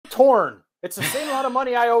corn. It's the same amount of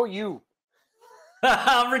money I owe you.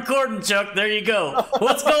 I'm recording, Chuck. There you go.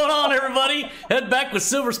 What's going on, everybody? Head back with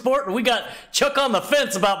Silver Sport, and we got Chuck on the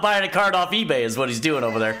fence about buying a card off eBay is what he's doing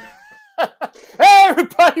over there. Hey,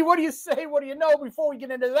 everybody, what do you say? What do you know? Before we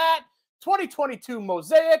get into that, 2022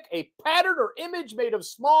 Mosaic, a pattern or image made of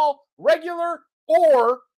small, regular,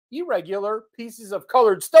 or irregular pieces of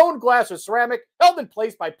colored stone, glass, or ceramic held in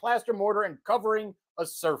place by plaster mortar and covering a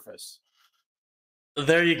surface.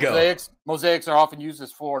 There you go. Mosaics are often used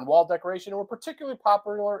as floor and wall decoration and were particularly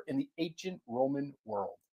popular in the ancient Roman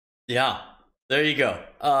world. Yeah, there you go.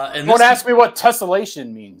 And don't ask me what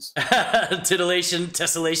tessellation means. Titillation,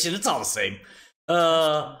 tessellation, it's all the same.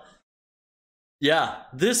 Yeah,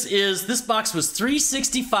 this box was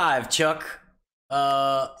 $365, Chuck.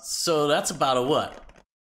 So that's about a what?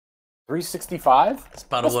 $365? It's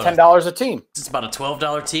about that's a what? $10 a team. It's about a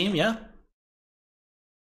 $12 team, yeah.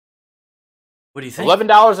 What do you think?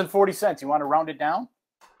 $11.40. You want to round it down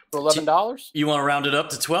to $11? You want to round it up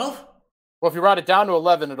to 12? Well, if you round it down to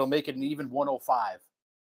 11, it'll make it an even 105.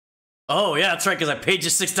 Oh, yeah, that's right, because I paid you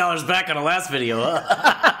 $6 back on the last video.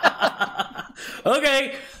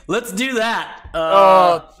 Okay, let's do that.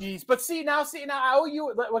 Oh, jeez. But see, now I owe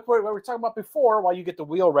you, like what we were talking about before, while you get the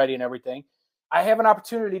wheel ready and everything, I have an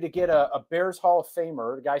opportunity to get a Bears Hall of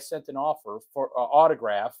Famer. The guy sent an offer for an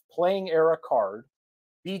autograph, playing era card,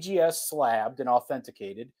 BGS slabbed and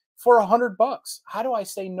authenticated for $100. How do I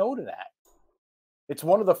say no to that? It's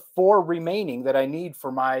one of the 4 remaining that I need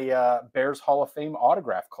for my Bears Hall of Fame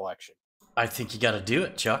autograph collection. I think you got to do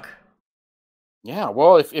it, Chuck. Yeah,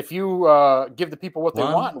 well, if you give the people what they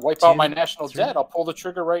want and wipe out my national debt, I'll pull the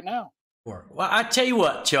trigger right now. 4. Well, I tell you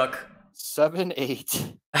what, Chuck. 7,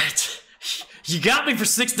 8. You got me for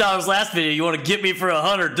 $6 last video. You want to get me for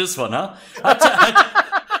 $100 this one, huh?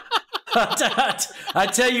 I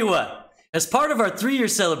tell you what. As part of our 3-year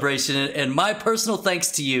celebration and my personal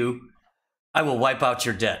thanks to you, I will wipe out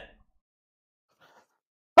your debt.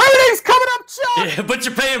 Everything's coming up, Chuck! Yeah, but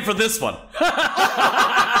you're paying for this one.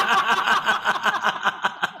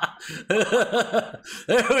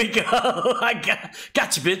 There we go. I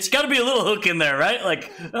got you, bitch. Got to be a little hook in there, right?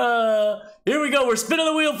 Like, here we go. We're spinning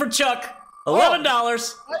the wheel for Chuck. $11.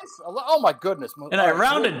 Nice. Oh, my goodness. And I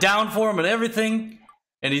rounded down for him and everything.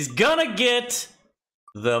 And he's going to get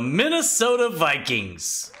the Minnesota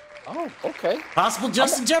Vikings. Oh, okay. Possible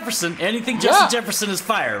Justin Jefferson. Anything Justin Jefferson is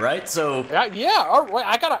fire, right? So yeah. All right.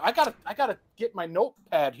 I gotta get my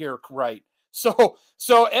notepad here right. So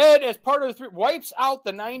Ed, as part of the 3, wipes out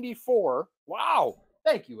the 94. Wow.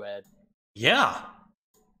 Thank you, Ed. Yeah.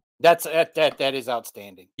 That is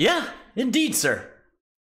outstanding. Yeah, indeed, sir.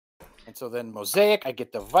 And so then Mosaic, I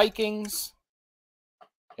get the Vikings.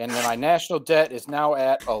 And then my national debt is now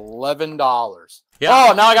at $11. Yeah.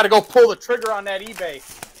 Oh, now I got to go pull the trigger on that eBay.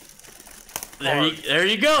 There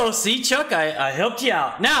you go. See, Chuck, I helped you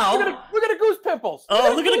out. Now look at the goose pimples.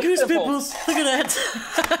 Oh, look at the goose pimples. Look at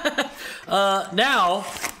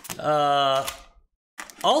that.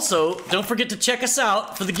 Also, don't forget to check us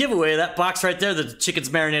out for the giveaway. That box right there that the chicken's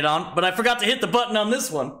marinate on. But I forgot to hit the button on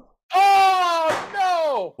this one. Oh,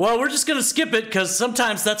 no. Well, we're just going to skip it because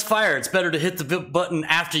sometimes that's fire. It's better to hit the button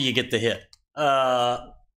after you get the hit.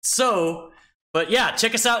 But yeah,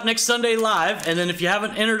 check us out next Sunday live. And then if you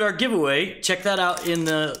haven't entered our giveaway, check that out in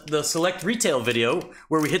the select retail video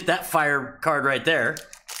where we hit that fire card right there.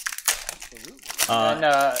 And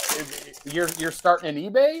you're starting an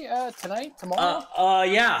eBay tonight, tomorrow?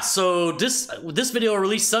 Yeah. So this video will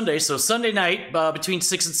release Sunday. So Sunday night between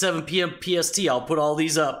 6 and 7 p.m. PST, I'll put all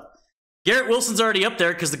these up. Garrett Wilson's already up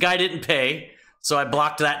there because the guy didn't pay. So I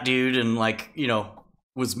blocked that dude and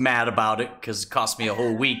was mad about it because it cost me a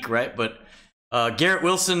whole week, right? But Garrett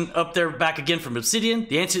Wilson up there back again from Obsidian.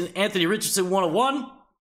 The Anthony Richardson 101.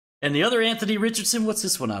 And the other Anthony Richardson, what's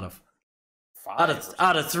this one out of? 5.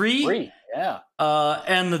 Out of 3? 3, yeah.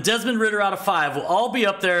 And the Desmond Ridder out of 5 will all be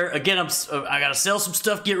up there. Again, I got to sell some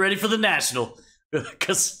stuff, get ready for the National.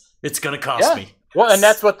 Because it's going to cost me. Well, and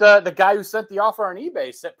that's what the guy who sent the offer on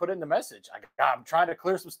eBay put in the message. I'm trying to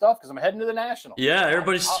clear some stuff because I'm heading to the National. Yeah,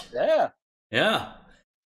 everybody's... Yeah.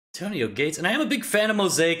 Antonio Gates. And I am a big fan of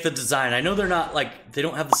Mosaic, the design. I know they're not, they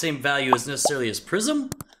don't have the same value as necessarily as Prism,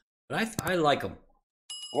 but I like them.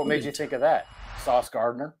 What made you think of that? Sauce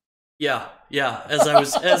Gardner? Yeah. As I'm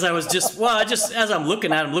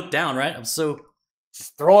looking at him, look down, right? I'm so...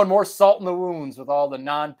 Just throwing more salt in the wounds with all the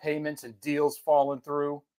non-payments and deals falling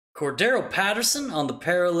through. Cordero Patterson on the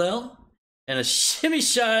parallel. And a shimmy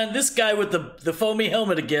shine. This guy with the foamy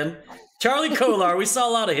helmet again. Charlie Kolar. We saw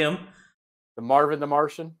a lot of him. The Marvin the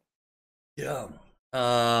Martian. Yeah.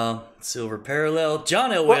 Silver parallel.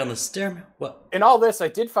 John Elway on the stairman. What? In all this, I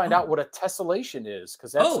did find out what a tessellation is,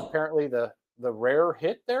 because that's Oh. apparently the rare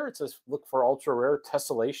hit there. It says look for ultra rare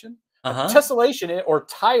tessellation. Uh-huh. Tessellation or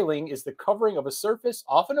tiling is the covering of a surface,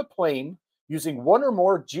 often a plane, using one or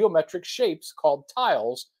more geometric shapes called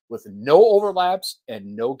tiles with no overlaps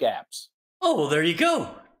and no gaps. Oh, well, there you go.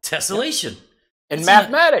 Tessellation. In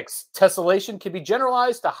mathematics, tessellation can be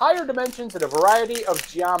generalized to higher dimensions in a variety of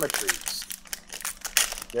geometries.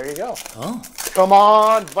 There you go. Oh. Come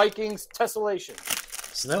on, Vikings tessellation.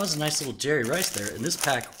 So that was a nice little Jerry Rice there. And this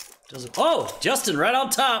pack doesn't... Oh, Justin right on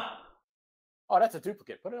top. Oh, that's a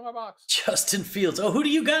duplicate. Put it in my box. Justin Fields. Oh, who do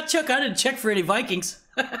you got, Chuck? I didn't check for any Vikings.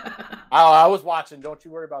 I was watching. Don't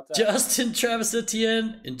you worry about that. Justin, Travis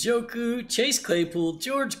Etienne, Njoku, Chase Claypool,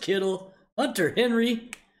 George Kittle, Hunter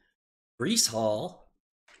Henry, Breece Hall,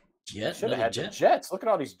 Jet. Should have had Jet. the Jets. Look at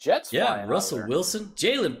all these Jets. Yeah, Russell Wilson,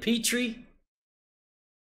 Jalen Petrie,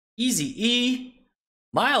 Easy E,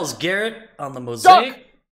 Myles Garrett on the Mosaic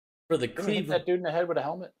for the Cleveland. Hit that dude in the head with a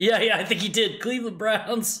helmet. Yeah, I think he did. Cleveland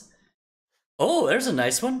Browns. Oh, there's a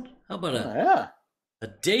nice one. How about a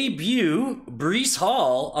debut Breece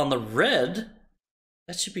Hall on the red?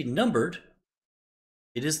 That should be numbered.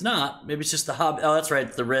 It is not. Maybe it's just the hobby. Oh, that's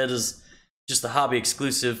right. The red is just the hobby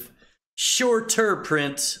exclusive. Shorter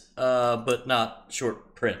print, but not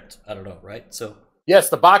short print. I don't know, right? So yes,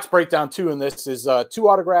 the box breakdown too in this is 2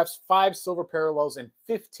 autographs, 5 silver parallels, and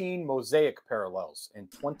 15 mosaic parallels,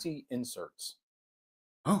 and 20 inserts.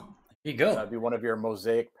 Oh, there you go. That'd be one of your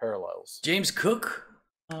mosaic parallels. James Cook,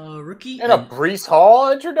 rookie, and a Breece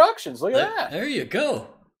Hall introductions. Look at that. There you go.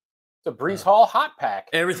 It's a Breece Hall hot pack.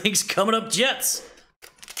 Everything's coming up Jets.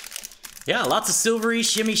 Yeah, lots of silvery,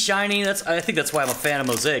 shimmy, shiny. I think that's why I'm a fan of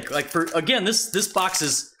Mosaic. Like again, this box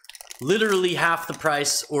is literally half the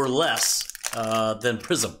price or less than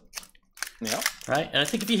Prism. Yeah. Right? And I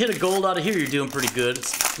think if you hit a gold out of here, you're doing pretty good.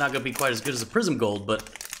 It's not going to be quite as good as a Prism gold, but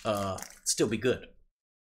still be good.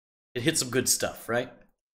 It hits some good stuff, right?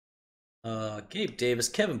 Gabe Davis,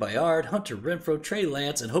 Kevin Byard, Hunter Renfrow, Trey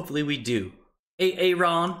Lance, and hopefully we do.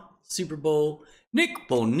 Aaron, Super Bowl, Nick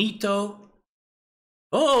Bonito.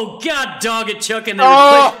 Oh, God dog it, Chuck. And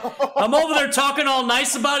I'm over there talking all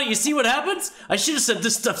nice about it. You see what happens? I should have said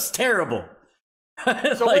this stuff's terrible.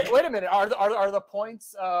 So like, wait a minute. Are the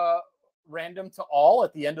points random to all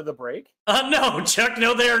at the end of the break? No, Chuck.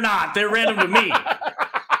 No, they are not. They're random to me.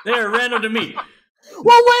 They're random to me.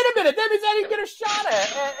 Well, wait a minute. That means I didn't get a shot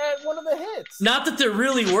at one of the hits. Not that they're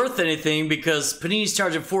really worth anything, because Panini's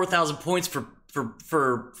charging 4,000 points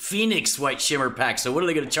for Phoenix White Shimmer pack. So what are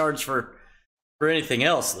they going to charge for anything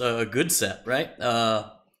else? A good set, right?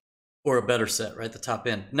 Or a better set, right? The top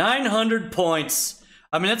end. 900 points.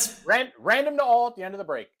 I mean, that's random to all at the end of the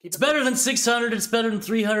break. It's better than 600. It's better than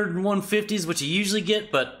 300 and 150s, which you usually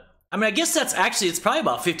get. But I mean, I guess that's actually, it's probably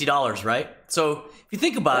about $50, right? So if you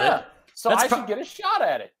think about it. So I should get a shot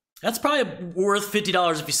at it. That's probably worth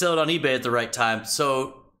 $50 if you sell it on eBay at the right time.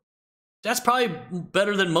 So that's probably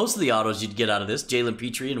better than most of the autos you'd get out of this. Jalen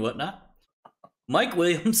Petrie and whatnot. Mike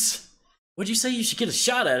Williams. What'd you say? You should get a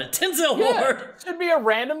shot at it. Denzel Ward. Should be a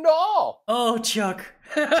random to all. Oh, Chuck.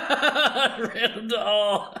 Random to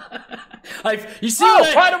all. You see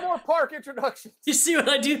Pottermore Park introduction. You see what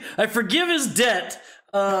I do? I forgive his debt.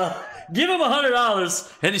 Give him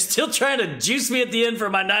 $100, and he's still trying to juice me at the end for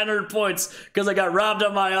my 900 points because I got robbed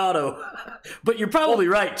on my auto. But you're probably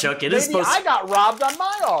right, Chuck. It is supposed I got robbed on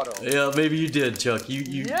my auto. Yeah, maybe you did, Chuck.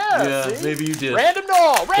 Yeah, maybe you did. Random to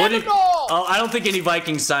all. Random to all. Oh, I don't think any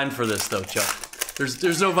Vikings signed for this though, Chuck.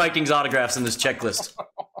 There's no Vikings autographs in this checklist.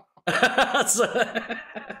 Am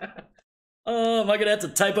I gonna have to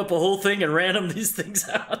type up a whole thing and random these things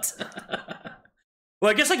out? Well,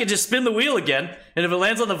 I guess I could just spin the wheel again, and if it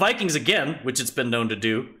lands on the Vikings again, which it's been known to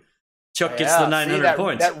do, Chuck gets the 900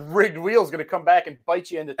 points. That rigged wheel is going to come back and bite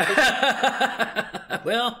you in the teeth.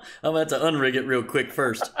 Well, I'm going to have to unrig it real quick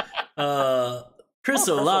first. Chris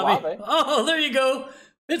Olave. Oh, there you go.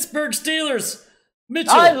 Pittsburgh Steelers.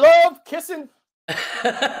 Mitchell. I love kissing.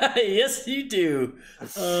 Yes, you do.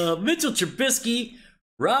 Mitchell Trubisky.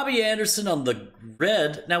 Robbie Anderson on the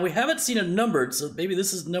red. Now, we haven't seen it numbered, so maybe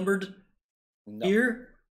this is numbered. No. Here?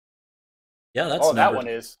 Yeah, that's numbered. That one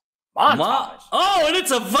is. Montage. Oh, and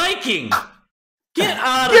it's a Viking! Get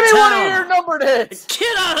out of town! Give me one of your numbered hits!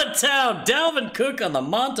 Get out of town! Dalvin Cook on the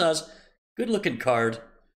montage. Good looking card.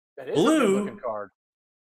 That is a good looking card.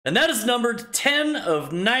 And that is numbered 10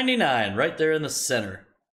 of 99, right there in the center.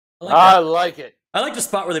 I like it. I like the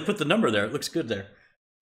spot where they put the number there. It looks good there.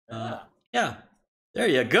 Yeah. There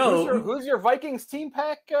you go. Who's your Vikings team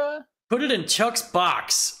pack? Put it in Chuck's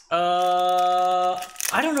box.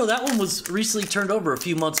 I don't know. That one was recently turned over a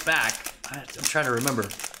few months back. I'm trying to remember.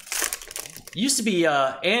 It used to be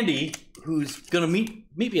Andy, who's gonna meet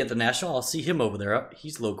me at the National. I'll see him over there.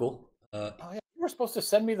 He's local. Oh, yeah. You were supposed to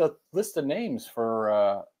send me the list of names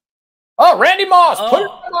for. Oh, Randy Moss! Put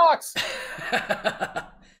it in the box!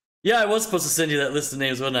 Yeah, I was supposed to send you that list of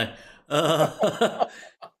names, wasn't I?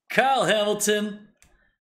 Kyle Hamilton,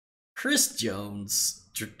 Chris Jones.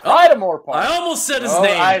 Baltimore Park. I almost said his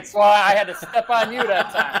name. That's why I had to step on you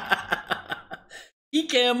that time.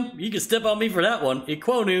 Ekem, you can step on me for that one.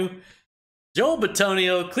 Iquonu, Joel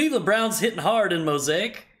Batonio, Cleveland Browns hitting hard in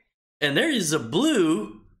Mosaic. And there is a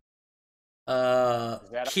blue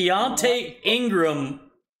Keontae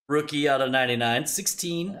Ingram rookie out of 99,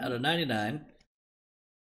 16 out of 99.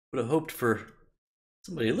 Would have hoped for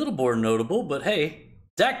somebody a little more notable, but hey,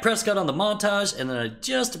 Dak Prescott on the montage, and then I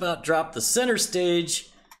just about dropped the center stage,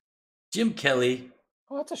 Jim Kelly.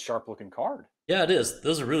 Oh, that's a sharp-looking card. Yeah, it is.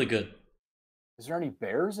 Those are really good. Is there any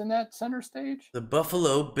Bears in that center stage? The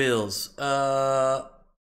Buffalo Bills. I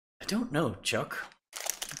don't know, Chuck.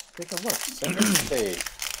 Let's take a look. Center stage.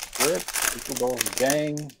 Grip, Super Bowl,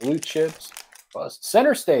 gang, blue chips, bust.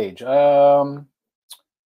 Center stage. No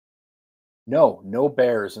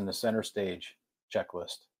Bears in the center stage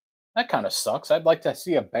checklist. That kind of sucks. I'd like to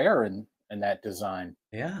see a bear in that design.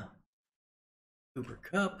 Yeah. Cooper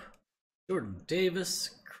Kupp, Jordan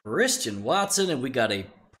Davis, Christian Watson, and we got a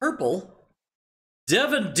purple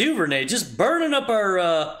Devin Duvernay, just burning up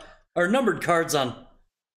our numbered cards on.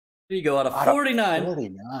 Here you go, out of 49.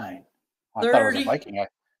 49. I 30. thought it was a Viking. I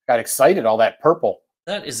got excited, all that purple.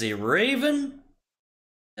 That is a Raven.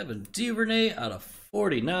 Devin Duvernay out of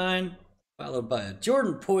 49. Followed by a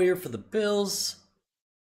Jordan Poyer for the Bills.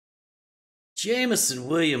 Jamison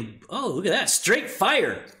Williams. Oh, look at that. Straight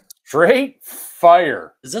fire. Straight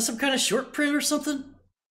fire. Is that some kind of short print or something?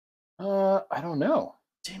 I don't know.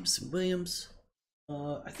 Jamison Williams.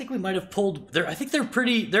 I think we might have pulled. I think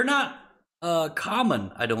they're not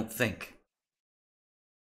common, I don't think.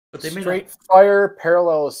 But they Straight fire,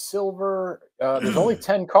 parallel is silver. There's only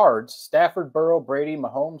 10 cards. Stafford, Burrow, Brady,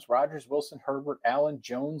 Mahomes, Rodgers, Wilson, Herbert, Allen,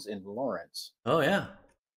 Jones, and Lawrence. Oh, yeah.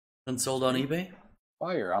 Unsold on eBay?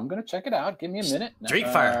 Fire. I'm going to check it out. Give me a minute. Straight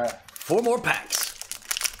fire. 4 more packs.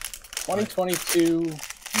 2022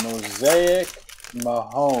 Mosaic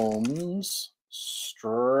Mahomes.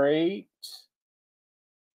 Straight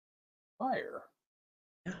fire.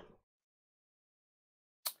 Yeah.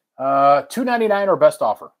 $2.99 or best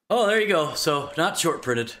offer. Oh, there you go. So not short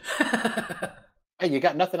printed. Hey, you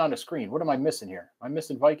got nothing on the screen. What am I missing here? Am I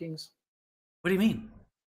missing Vikings? What do you mean?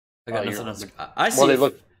 I got nothing on the screen. I see.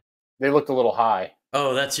 Well, they looked a little high.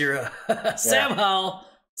 Oh, that's your Sam Howell,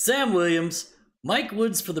 Sam Williams, Mike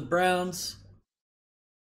Woods for the Browns,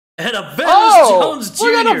 and a Venice Jones Jr.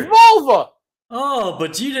 Look at a vulva. Oh,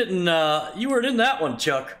 but you didn't. You weren't in that one,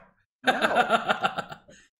 Chuck. No.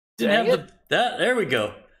 Didn't have that. There we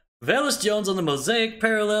go. Velus Jones on the Mosaic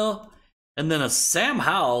parallel, and then a Sam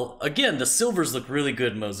Howell. Again, the silvers look really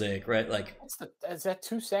good in Mosaic, right? Like, is that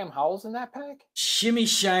 2 Sam Howells in that pack? Shimmy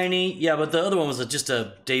shiny. Yeah, but the other one was just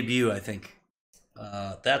a debut, I think.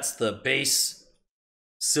 That's the base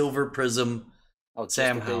silver prism. Oh,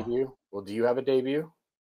 Sam Howell. Debut. Well, do you have a debut?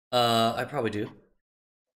 I probably do.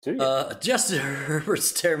 Do you? Justin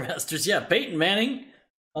Herbert's Stairmasters. Yeah, Peyton Manning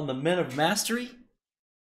on the Men of Mastery.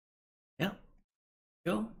 Yeah.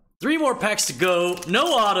 Go. 3 more packs to go.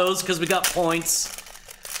 No autos because we got points.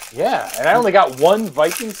 Yeah, and I only got 1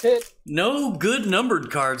 Vikings hit. No good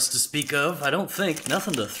numbered cards to speak of, I don't think.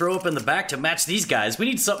 Nothing to throw up in the back to match these guys. We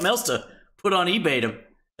need something else to put on eBay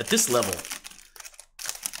at this level.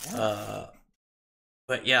 Yeah.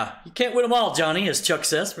 But yeah, you can't win them all, Johnny, as Chuck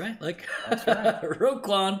says, right? Like, that's right.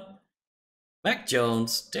 Roquan, Mac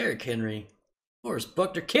Jones, Derrick Henry, Forrest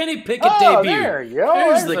Buckner, Kenny Pickett debut. There you go.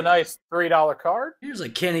 There's a nice $3 card. Here's a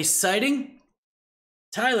Kenny sighting.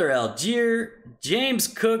 Tyler Algier, James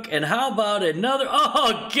Cook, and how about another?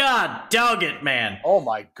 Oh, God, dog it, man. Oh,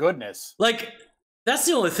 my goodness. Like, that's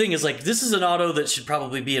the only thing is, like, this is an auto that should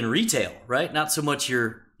probably be in retail, right? Not so much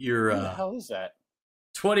your What the hell is that?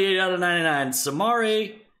 28 out of 99,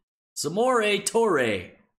 Samore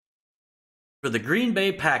Torre for the Green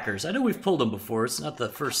Bay Packers. I know we've pulled him before. It's not the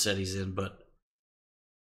first set he's in, but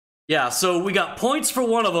yeah, so we got points for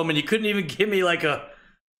one of them, and you couldn't even give me like a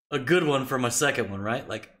good one for my second one, right?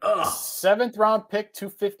 Like, ugh. 7th round pick,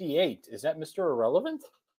 258. Is that Mr. Irrelevant?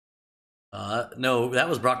 No, that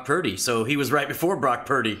was Brock Purdy, so he was right before Brock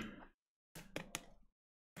Purdy.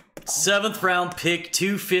 7th round pick,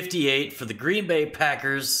 258 for the Green Bay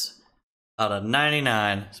Packers out of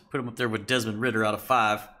 99. Put him up there with Desmond Ridder out of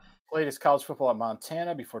 5. Played his college football at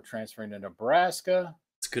Montana before transferring to Nebraska.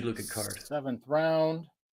 It's a good-looking card. 7th round.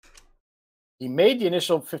 He made the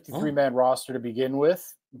initial 53-man roster to begin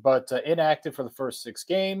with, but inactive for the first 6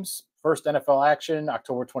 games. First NFL action,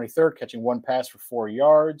 October 23rd, catching 1 pass for 4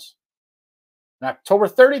 yards. On October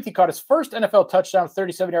 30th, he caught his first NFL touchdown,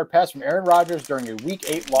 37-yard pass from Aaron Rodgers during a Week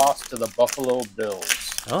 8 loss to the Buffalo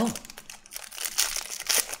Bills. Oh.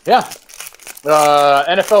 Yeah.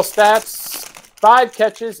 NFL stats, 5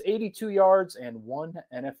 catches, 82 yards, and 1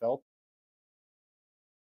 NFL.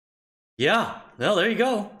 Yeah. Well, there you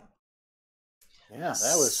go. Yeah,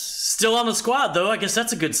 that was... Still on the squad, though. I guess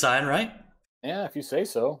that's a good sign, right? Yeah, if you say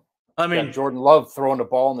so. I mean, Jordan Love throwing the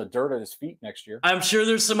ball in the dirt at his feet next year. I'm sure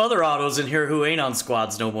there's some other autos in here who ain't on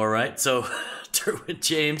squads no more, right? So, Derwin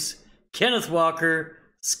James, Kenneth Walker,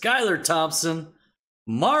 Skylar Thompson,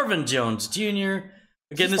 Marvin Jones Jr.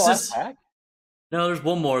 Again, this is... Pack? No, there's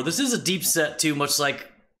one more. This is a deep set, too, much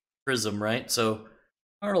like Prism, right? So,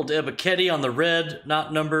 Arnold Ebiketie on the red,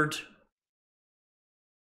 not numbered.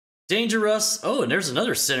 Dangerous. Oh, and there's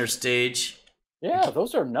another center stage. Yeah,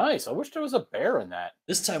 those are nice. I wish there was a bear in that.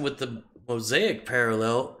 This time with the Mosaic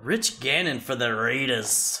parallel. Rich Gannon for the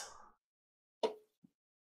Raiders.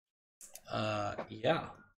 Yeah.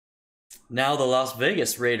 Now the Las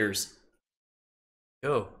Vegas Raiders.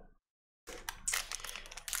 Go.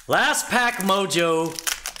 Last pack mojo.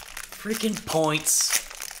 Freaking points.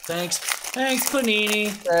 Thanks, Panini.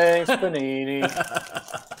 Thanks, Panini.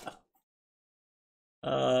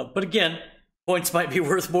 But again, points might be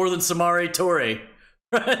worth more than Samari Torre.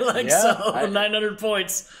 Right? Like, yeah, 900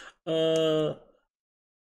 points. Darius,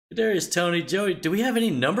 Tony, Joey, do we have any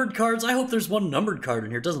numbered cards? I hope there's one numbered card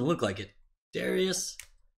in here. Doesn't look like it. Darius.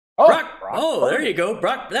 Oh, Brock there you go.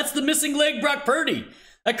 Brock, that's the missing leg Brock Purdy.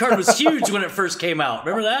 That card was huge when it first came out.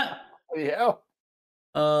 Remember that? Yeah.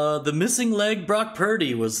 The missing leg Brock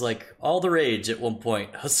Purdy was like all the rage at one point.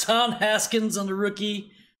 Hassan Haskins on the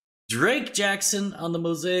rookie. Drake Jackson on the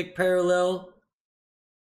Mosaic parallel.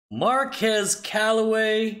 Marquez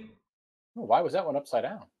Callaway. Oh, why was that one upside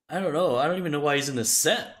down? I don't know. I don't even know why he's in this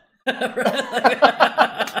set. But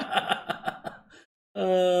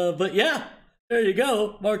yeah, there you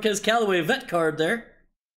go. Marquez Callaway vet card there.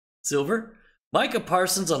 Silver. Micah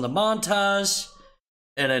Parsons on the montage.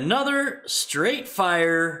 And another straight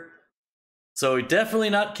fire. So definitely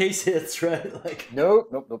not case hits, right? Like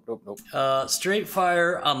Nope. Straight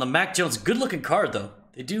fire on the Mac Jones. Good looking card though.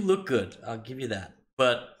 They do look good. I'll give you that.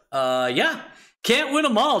 But yeah, can't win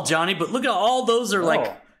them all, Johnny. But look at all those are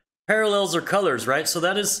like parallels or colors, right? So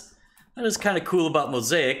that is kind of cool about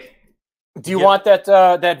Mosaic. Do you want that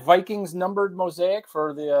that Vikings numbered Mosaic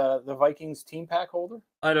for the Vikings team pack holder?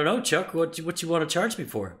 I don't know, Chuck. What you want to charge me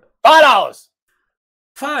for it? $5.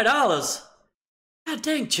 $5. God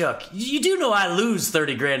dang, Chuck. You do know I lose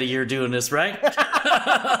 30 grand a year doing this, right?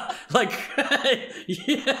 Like,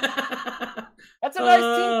 yeah. That's a nice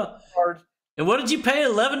team card. And what did you pay?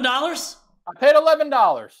 $11? I paid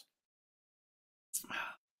 $11.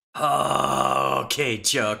 Oh, okay,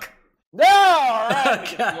 Chuck. No, all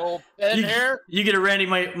right. You get a Randy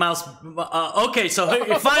Mouse. Okay, so hold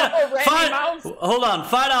on,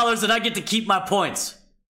 $5, and I get to keep my points.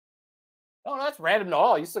 Oh, that's random.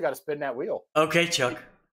 No, you still got to spin that wheel. Okay, Chuck.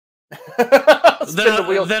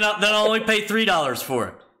 the then I'll only pay $3 for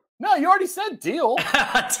it. No, you already said deal.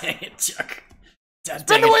 Dang it, Chuck.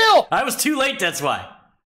 Spin the wheel. I was too late. That's why.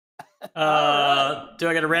 Do I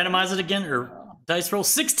got to randomize it again or dice roll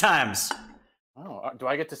 6 times? Oh, do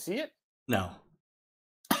I get to see it? No.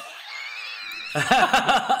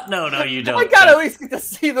 No, you don't. I gotta at least get to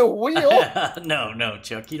see the wheel. No,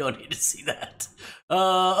 Chuck, you don't need to see that.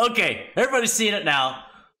 Okay, everybody's seeing it now.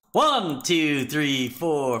 1, 2, 3,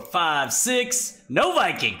 4, 5, 6. No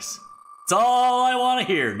Vikings. That's all I want to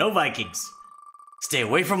hear. No Vikings. Stay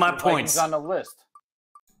away from my points. Vikings on the list.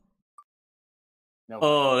 No.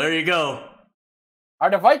 Oh, there you go. Are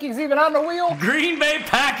the Vikings even on the wheel? Green Bay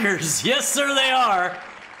Packers. Yes, sir, they are.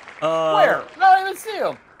 Where? I don't even see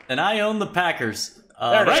them. And I own the Packers.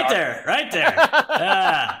 Right there.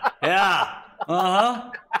 Yeah.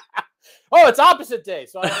 Uh-huh. Oh, it's opposite day.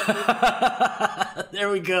 So there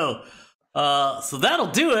we go. So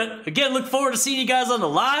that'll do it. Again, look forward to seeing you guys on the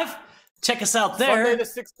live. Check us out there. Sunday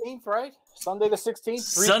the 16th, right? Sunday the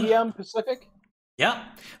 16th, 3 p.m. Pacific. Yeah.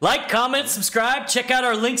 Like, comment, subscribe. Check out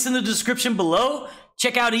our links in the description below.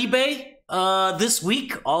 Check out eBay this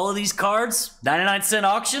week. All of these cards, 99-cent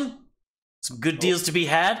auction. Some good deals to be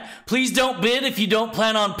had. Please don't bid if you don't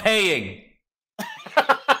plan on paying.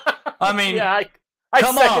 I mean, yeah, I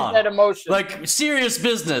come second on. that emotion. Like, serious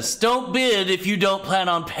business. Don't bid if you don't plan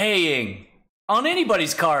on paying. On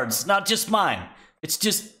anybody's cards, not just mine. It's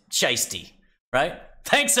just Shiesty, right?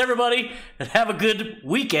 Thanks, everybody, and have a good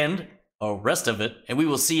weekend, or rest of it, and we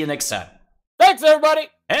will see you next time. Thanks, everybody.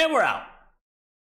 And we're out.